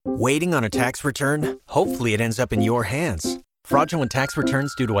Waiting on a tax return? Hopefully it ends up in your hands. Fraudulent tax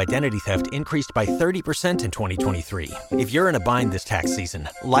returns due to identity theft increased by 30% in 2023. If you're in a bind this tax season,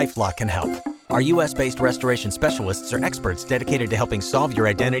 LifeLock can help. Our U.S.-based restoration specialists are experts dedicated to helping solve your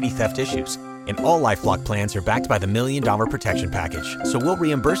identity theft issues. And all LifeLock plans are backed by the $1 Million Protection Package. So we'll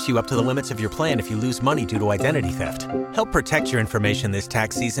reimburse you up to the limits of your plan if you lose money due to identity theft. Help protect your information this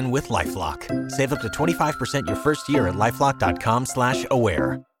tax season with LifeLock. Save up to 25% your first year at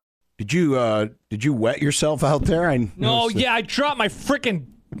LifeLock.com/aware. Did you wet yourself out there? I dropped my freaking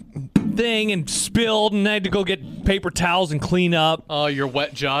thing and spilled, and I had to go get paper towels and clean up. Oh, you're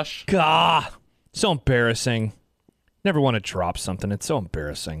wet, Josh. Gah, so embarrassing. Never want to drop something. It's so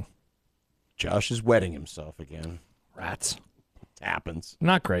embarrassing. Josh is wetting himself again. Rats. It happens.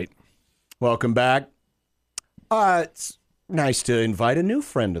 Not great. Welcome back. It's nice to invite a new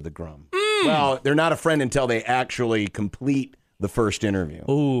friend to the Grum. Well, they're not a friend until they actually complete the first interview.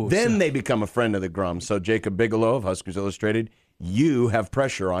 Ooh, then they become a friend of the Grum. So Jacob Bigelow of Huskers Illustrated, you have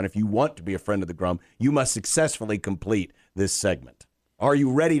pressure on. If you want to be a friend of the Grum, you must successfully complete this segment. Are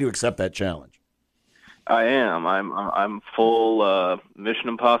you ready to accept that challenge? I am. I'm full Mission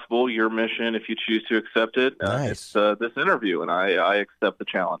Impossible, your mission, if you choose to accept it. Nice. It's this interview, and I accept the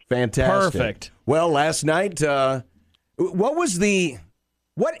challenge. Fantastic. Perfect. Well, last night, what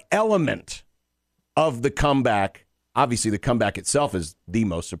element of the comeback, obviously the comeback itself is the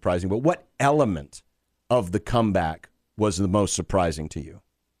most surprising, but what element of the comeback was the most surprising to you?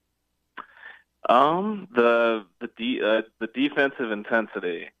 The defensive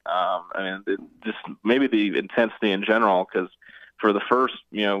intensity. Just maybe the intensity in general, because for the first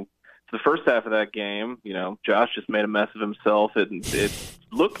half of that game, Josh just made a mess of himself. It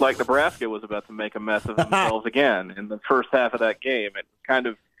looked like Nebraska was about to make a mess of themselves again in the first half of that game.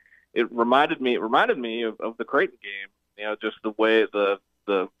 It reminded me of the Creighton game. Just the way the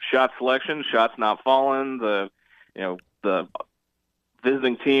shot selection, shots not falling, the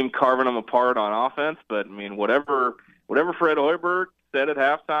visiting team carving them apart on offense. But whatever Fred Hoiberg said at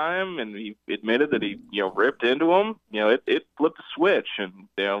halftime, and he admitted that he ripped into him. It flipped a switch, and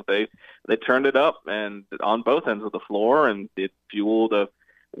they turned it up and on both ends of the floor, and it fueled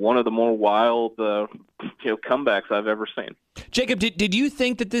one of the more wild comebacks I've ever seen. Jacob, did you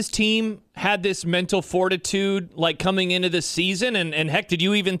think that this team had this mental fortitude like coming into this season? And heck, did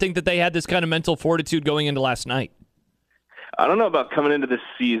you even think that they had this kind of mental fortitude going into last night? I don't know about coming into this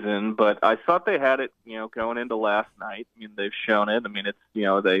season, but I thought they had it, going into last night. They've shown it. It's,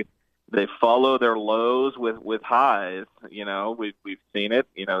 they follow their lows with highs. We've seen it.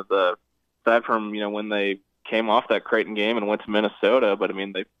 Aside from when they came off that Creighton game and went to Minnesota, but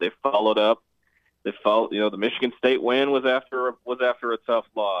they followed up. The Michigan State win was after a tough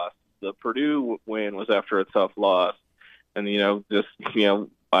loss. The Purdue win was after a tough loss, and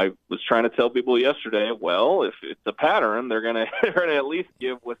I was trying to tell people yesterday, well, if it's a pattern, they're gonna at least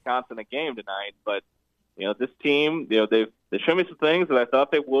give Wisconsin a game tonight. But this team, they've shown me some things that I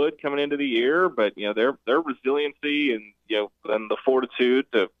thought they would coming into the year, but their resiliency and and the fortitude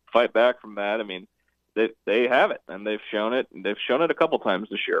to fight back from that. They have it, and they've shown it. And they've shown it a couple times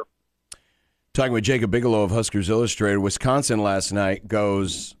this year. Talking with Jacob Bigelow of Huskers Illustrated, Wisconsin last night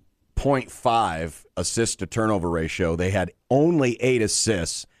goes 0.5 assist to turnover ratio. They had only 8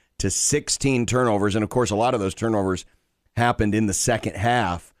 assists to 16 turnovers, and of course a lot of those turnovers happened in the second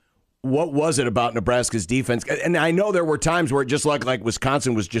half. What was it about Nebraska's defense? And I know there were times where it just looked like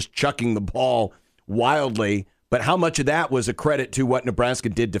Wisconsin was just chucking the ball wildly, but how much of that was a credit to what Nebraska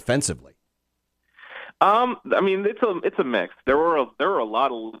did defensively? It's a mix. There were a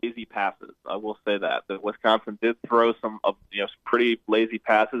lot of lazy passes. I will say that Wisconsin did throw some pretty lazy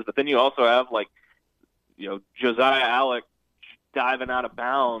passes, but then you also have Josiah Alec diving out of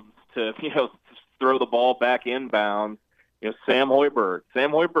bounds to throw the ball back inbounds. Sam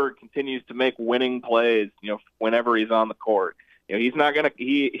Hoiberg continues to make winning plays. Whenever he's on the court, he's not gonna.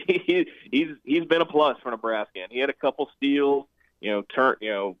 He's been a plus for Nebraska, and he had a couple steals. His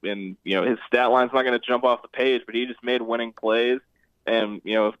stat line's not going to jump off the page, but he just made winning plays. And,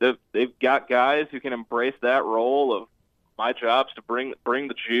 if they've got guys who can embrace that role of my job's to bring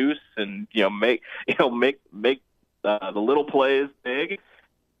the juice and, make the little plays big,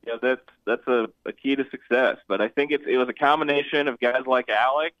 that's a key to success. But I think it was a combination of guys like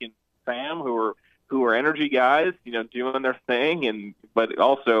Alec and Sam who were energy guys, doing their thing. But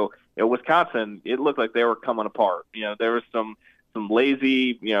also, Wisconsin, it looked like they were coming apart. There was some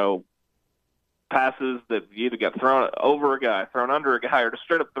lazy, passes that either got thrown over a guy, thrown under a guy, or just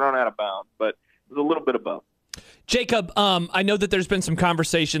straight up thrown out of bounds. But it was a little bit of both. Jacob, I know that there's been some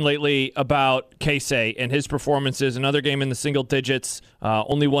conversation lately about Casey and his performances. Another game in the single digits,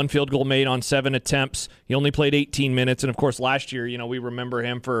 only one field goal made on 7 attempts. He only played 18 minutes. And, of course, last year, we remember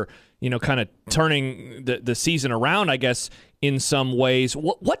him for, kind of turning the season around, I guess, in some ways.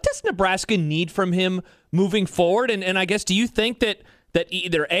 What does Nebraska need from him moving forward? And I guess, do you think that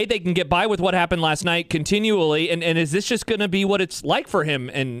either, A, they can get by with what happened last night continually, and is this just going to be what it's like for him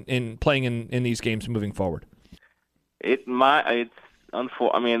in playing in these games moving forward? It's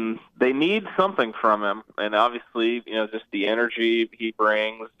I mean, they need something from him, and obviously, just the energy he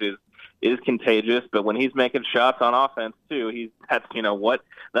brings is contagious. But when he's making shots on offense too, that's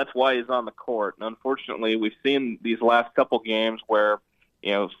why he's on the court. And unfortunately, we've seen these last couple games where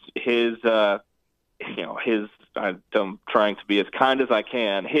his I'm trying to be as kind as I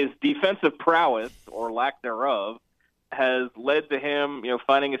can. His defensive prowess or lack thereof has led to him,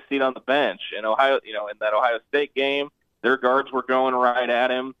 finding a seat on the bench. In Ohio, in that Ohio State game, their guards were going right at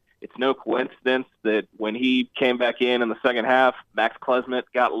him. It's no coincidence that when he came back in the second half, Max Klesmit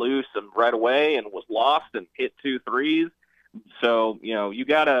got loose and right away and was lost and hit 2 threes. So, you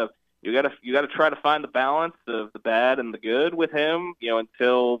gotta try to find the balance of the bad and the good with him,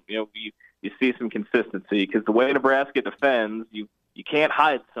 until you see some consistency. Because the way Nebraska defends, you can't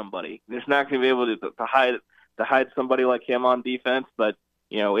hide somebody. There's not going to be able to hide somebody like him on defense. But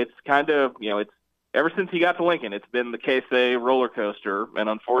it's kind of it's ever since he got to Lincoln, it's been the Casey roller coaster, and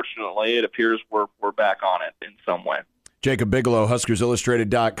unfortunately, it appears we're back on it in some way. Jacob Bigelow,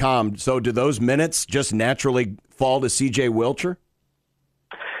 HuskersIllustrated.com. So do those minutes just naturally fall to C.J. Wilcher?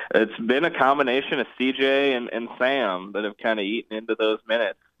 It's been a combination of C.J. and Sam that have kind of eaten into those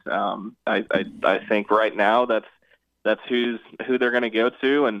minutes. I think right now that's who they're going to go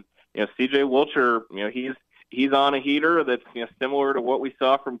to, and C.J. Wilcher, he's on a heater that's similar to what we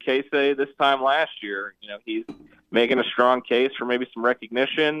saw from Casey this time last year. He's making a strong case for maybe some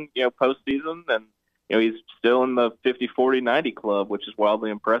recognition, postseason, and he's still in the 50, 40, 90 club, which is wildly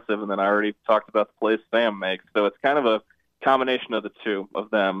impressive. And then I already talked about the plays Sam makes, so it's kind of a combination of the two of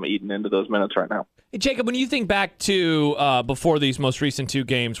them eating into those minutes right now. Hey, Jacob, when you think back to before these most recent 2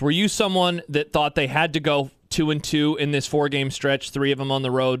 games, were you someone that thought they had to go 2-2 in this 4-game stretch, 3 of them on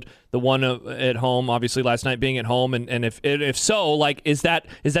the road, the one at home, obviously last night being at home, and if so, like, is that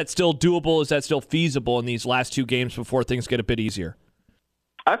still doable? Is that still feasible in these last 2 games before things get a bit easier?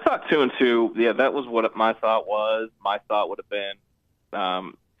 I thought 2-2. Yeah, that was what my thought was. My thought would have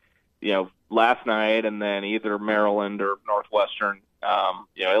been, last night, and then either Maryland or Northwestern.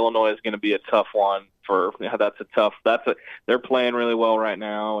 Illinois is going to be a tough one for. They're playing really well right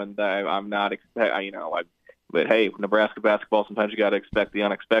now, and I'm not expect. But hey, Nebraska basketball, sometimes you got to expect the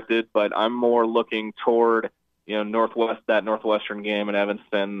unexpected. But I'm more looking toward that Northwestern game in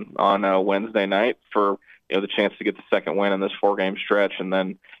Evanston on Wednesday night for the chance to get the second win in this 4-game stretch, and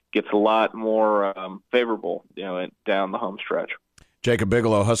then gets a lot more favorable down the home stretch. Jacob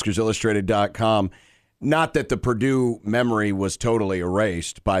Bigelow, HuskersIllustrated.com. Not that the Purdue memory was totally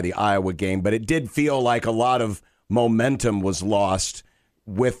erased by the Iowa game, but it did feel like a lot of momentum was lost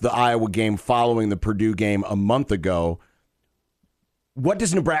with the Iowa game following the Purdue game a month ago. What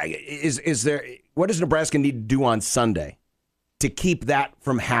does Nebraska need to do on Sunday to keep that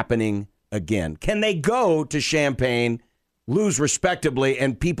from happening again? Can they go to Champaign, lose respectably,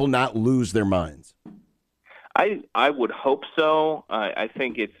 and people not lose their minds? I would hope so. I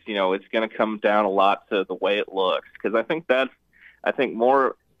think it's going to come down a lot to the way it looks, because I think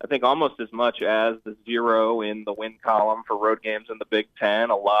almost as much as the 0 in the win column for road games in the Big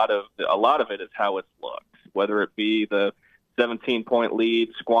Ten, a lot of it is how it's looked, whether it be the 17-point lead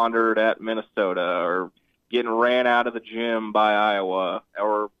squandered at Minnesota, or getting ran out of the gym by Iowa,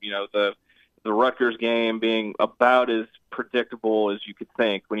 or the Rutgers game being about as predictable as you could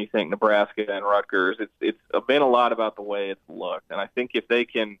think when you think Nebraska and Rutgers. It's been a lot about the way it's looked, and I think if they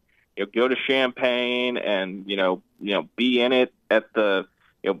can go to Champaign and be in it at the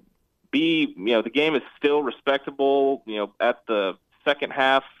the game is still respectable at the second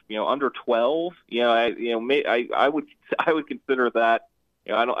half under 12 I would consider that.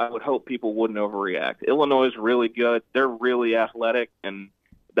 I would hope people wouldn't overreact. Illinois is really good. They're really athletic, and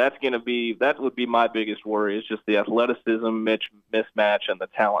that would be my biggest worry, is just the athleticism mismatch and the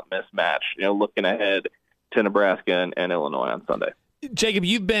talent mismatch, looking ahead to Nebraska and Illinois on Sunday. Jacob,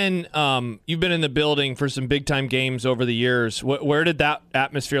 you've been in the building for some big time games over the years. Where did that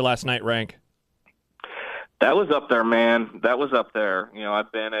atmosphere last night rank? That was up there, man. That was up there.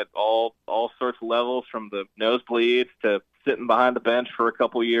 I've been at all sorts of levels, from the nosebleeds to sitting behind the bench for a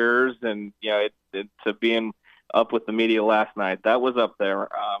couple years, and to being up with the media last night. That was up there.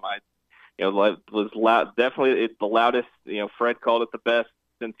 was loud. Definitely, it's the loudest. Fred called it the best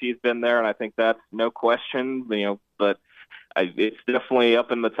since he's been there, and I think that's no question. But it's definitely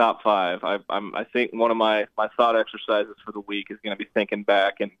up in the top 5. I think one of my thought exercises for the week is going to be thinking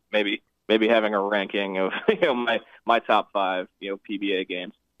back and maybe having a ranking of my top 5 PBA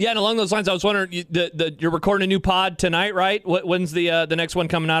games. Yeah, and along those lines, I was wondering, you're recording a new pod tonight, right? When's the next one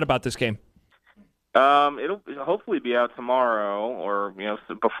coming out about this game? It'll hopefully be out tomorrow or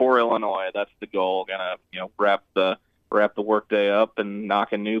before Illinois. That's the goal. Gonna wrap the workday up and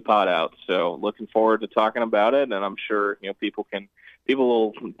knock a new pod out. So looking forward to talking about it, and I'm sure people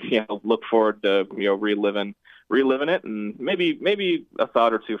will look forward to reliving it, and maybe a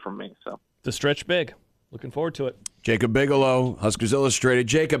thought or two from me. So the stretch big. Looking forward to it. Jacob Bigelow, Huskers Illustrated.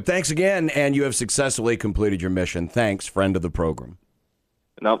 Jacob, thanks again, and you have successfully completed your mission. Thanks, friend of the program.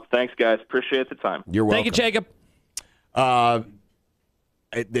 No, thanks, guys. Appreciate the time. You're welcome. Thank you, Jacob.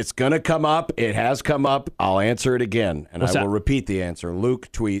 It's going to come up. It has come up. I'll answer it again, and I will repeat the answer. Luke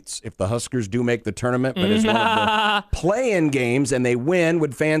tweets, if the Huskers do make the tournament, but it's one of the play-in games and they win,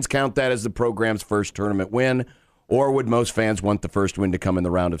 would fans count that as the program's first tournament win, or would most fans want the first win to come in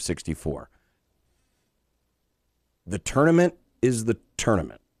the round of 64? The tournament is the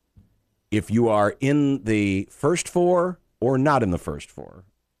tournament. If you are in the first 4 or not in the first 4,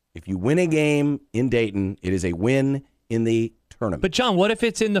 if you win a game in Dayton, it is a win in the tournament. But, John, what if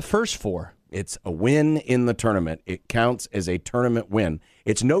it's in the first 4? It's a win in the tournament. It counts as a tournament win.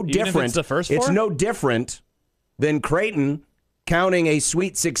 It's no different. Even if it's the first 4? It's no different than Creighton counting a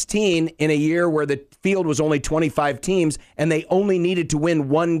Sweet 16 in a year where the field was only 25 teams and they only needed to win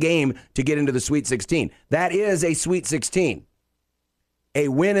 1 game to get into the Sweet 16. That is a Sweet 16. A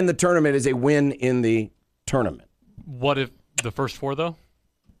win in the tournament is a win in the tournament. What if the first 4, though?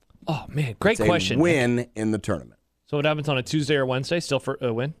 Oh, man, great It's question. A win in the tournament. So what happens on a Tuesday or Wednesday? Still for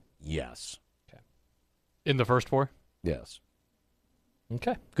a win? Yes. Okay. In the first 4? Yes.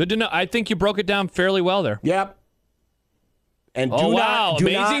 Okay. Good to know. I think you broke it down fairly well there. Yep. And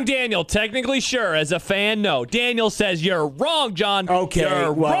Amazing Daniel. Technically sure. As a fan, no. Daniel says you're wrong, John. Okay.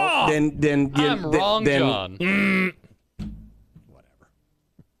 You're wrong. I'm wrong, John. Whatever.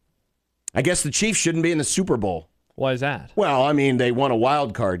 I guess the Chiefs shouldn't be in the Super Bowl. Why is that? Well, I mean, they won a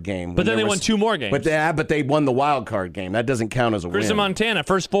wild card game. But then they won 2 more games. But they won the wild card game. That doesn't count as a Chris win. Montana,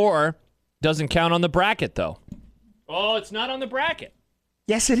 first 4 doesn't count on the bracket, though. Oh, it's not on the bracket.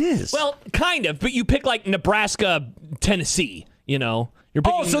 Yes, it is. Well, kind of, but you pick like Nebraska, Tennessee, You're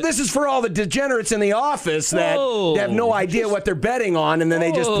picking so this is for all the degenerates in the office that have no idea what they're betting on, and then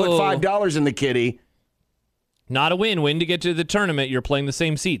they just put $5 in the kitty. Not a win to get to the tournament. You're playing the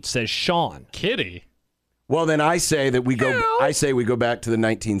same seats, says Sean. Kitty. Well, then I say that we go. I say we go back to the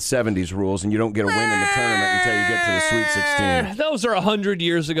 1970s rules, and you don't get a win in the tournament until you get to the Sweet 16. Those are 100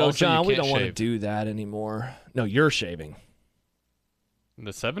 years ago, Also, John. We don't want to shave. do that anymore. No, you're shaving. In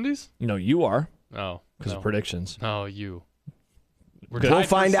the 70s? No, you are Oh. because no. of predictions. No, you. We'll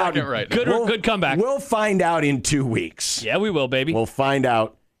find out. Right Good comeback. We'll find out in 2 weeks. Yeah, we will, baby. We'll find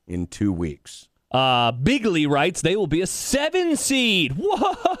out in 2 weeks. Bigley writes they will be a 7 seed.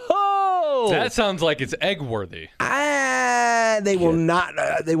 Whoa! That sounds like it's egg worthy. They will not.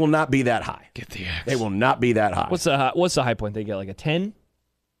 They will not be that high. Get the eggs. They will not be that high. What's the high point they get? Like a 10?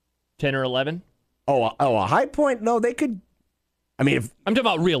 10 or 11? A high point? No, they could. I mean, if I'm talking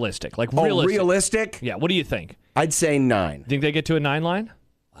about realistic. realistic. Yeah. What do you think? I'd say 9. Think they get to a 9 line?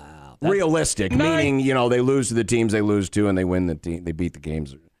 Realistic, 9. meaning they lose to the teams they lose to, and they win they beat the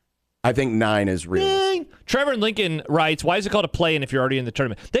games. I think 9 is realistic. Trevor and Lincoln writes, why is it called a play-in if you're already in the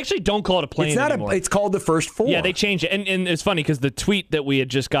tournament? They actually don't call it a play-in anymore. It's called the first 4. Yeah, they changed it. And it's funny because the tweet that we had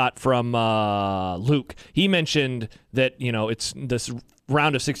just got from Luke, he mentioned that, it's this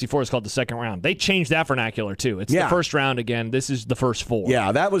round of 64 is called the second round. They changed that vernacular, too. It's the first round again. This is the first 4.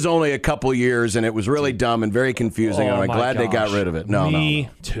 Yeah, that was only a couple years, and it was really dumb and very confusing. Oh, I'm my glad they got gosh. rid of it. Me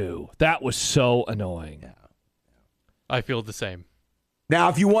too. That was so annoying. Yeah. I feel the same. Now,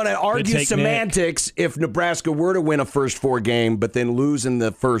 if you want to argue take, semantics, if Nebraska were to win a first 4 game but then lose in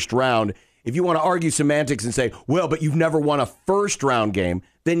the first round, if you want to argue semantics and say, well, but you've never won a first round game,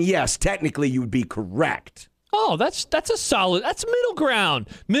 then yes, technically you would be correct. Oh, that's a solid. That's middle ground.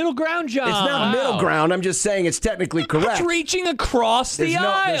 Middle ground, John. It's not middle ground. I'm just saying it's technically correct. It's reaching across the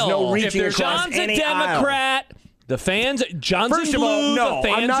aisle. There's no reaching across John's any a Democrat. aisle. The fans, John's First in of blue. all, no, the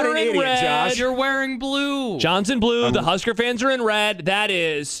fans I'm not are an in idiot, red. Josh. You're wearing blue. John's in blue. The Husker fans are in red. That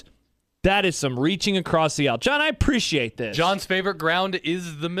is some reaching across the aisle. John, I appreciate this. John's favorite ground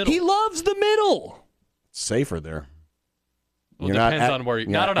is the middle. He loves the middle. Safer there. Well, depends on where you're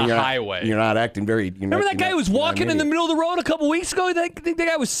not on a highway. You're not acting very. Remember that guy who was walking in the middle of the road a couple weeks ago? I think that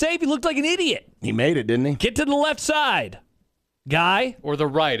guy was safe. He looked like an idiot. He made it, didn't he? Get to the left side, guy. Or the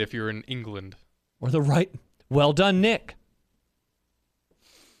right if you're in England. Or the right. Well done, Nick.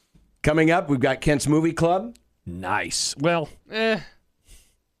 Coming up, we've got Kent's Movie Club. Nice. Well,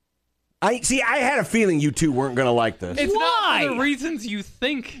 I had a feeling you two weren't going to like this. It's Why? not for the reasons you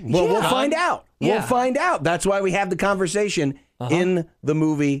think. Well, we'll find out. Yeah. We'll find out. That's why we have the conversation in the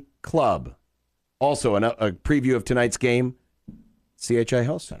movie club. Also, a preview of tonight's game, CHI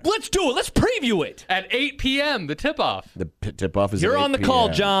Health Center. let's do it. Let's preview it. At 8 p.m., the tip-off. The tip-off is You're at on the 8 call,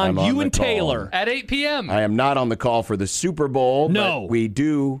 p.m. John. I'm on You the and call. Taylor. At 8 p.m. I am not on the call for the Super Bowl. No. But we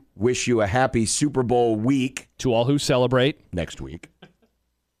do wish you a happy Super Bowl week To all who celebrate. next week.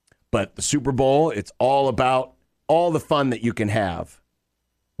 But the Super Bowl, it's all about all the fun that you can have,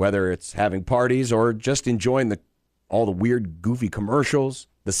 whether it's having parties or just enjoying all the weird, goofy commercials,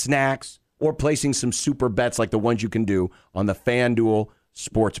 the snacks, or placing some super bets like the ones you can do on the FanDuel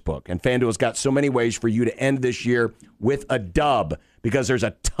Sportsbook. And FanDuel's got so many ways for you to end this year with a dub because there's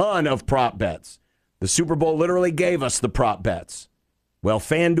a ton of prop bets. The Super Bowl literally gave us the prop bets. Well,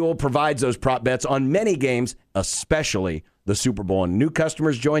 FanDuel provides those prop bets on many games, especially the Super Bowl. And new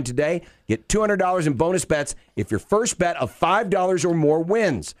customers join today. Get $200 in bonus bets if your first bet of $5 or more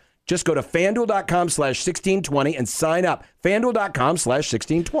wins. Just go to FanDuel.com/1620 and sign up.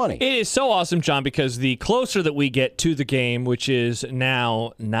 FanDuel.com/1620. It is so awesome, John, because the closer that we get to the game, which is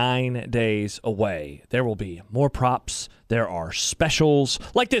now 9 days away, there will be more props. There are specials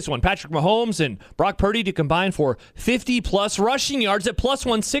like this one. Patrick Mahomes and Brock Purdy to combine for 50-plus rushing yards at plus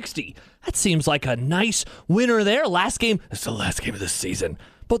 160. That seems like a nice winner there. Last game, it's the last game of the season.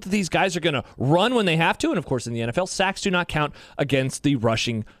 Both of these guys are going to run when they have to. And, of course, in the NFL, sacks do not count against the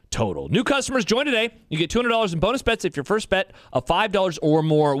rushing total. New customers join today. You get $200 in bonus bets if your first bet of $5 or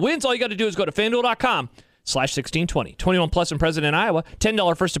more wins. All you got to do is go to FanDuel.com/1620. 21 plus and present in Iowa.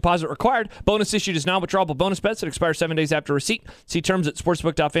 $10 first deposit required. Bonus issued is non-withdrawable bonus bets that expire 7 days after receipt. See terms at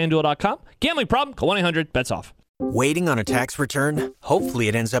sportsbook.fanduel.com. Gambling problem? Call 1-800-BETS-OFF. Waiting on a tax return? Hopefully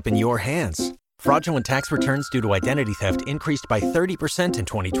it ends up in your hands. Fraudulent tax returns due to identity theft increased by 30% in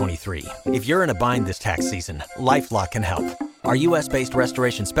 2023. If you're in a bind this tax season, LifeLock can help. Our U.S.-based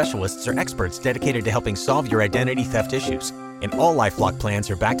restoration specialists are experts dedicated to helping solve your identity theft issues. And all LifeLock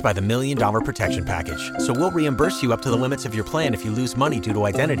plans are backed by the $1 Million Protection Package. So we'll reimburse you up to the limits of your plan if you lose money due to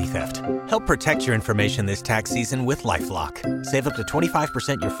identity theft. Help protect your information this tax season with LifeLock. Save up to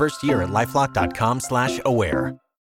 25% your first year at LifeLock.com/aware.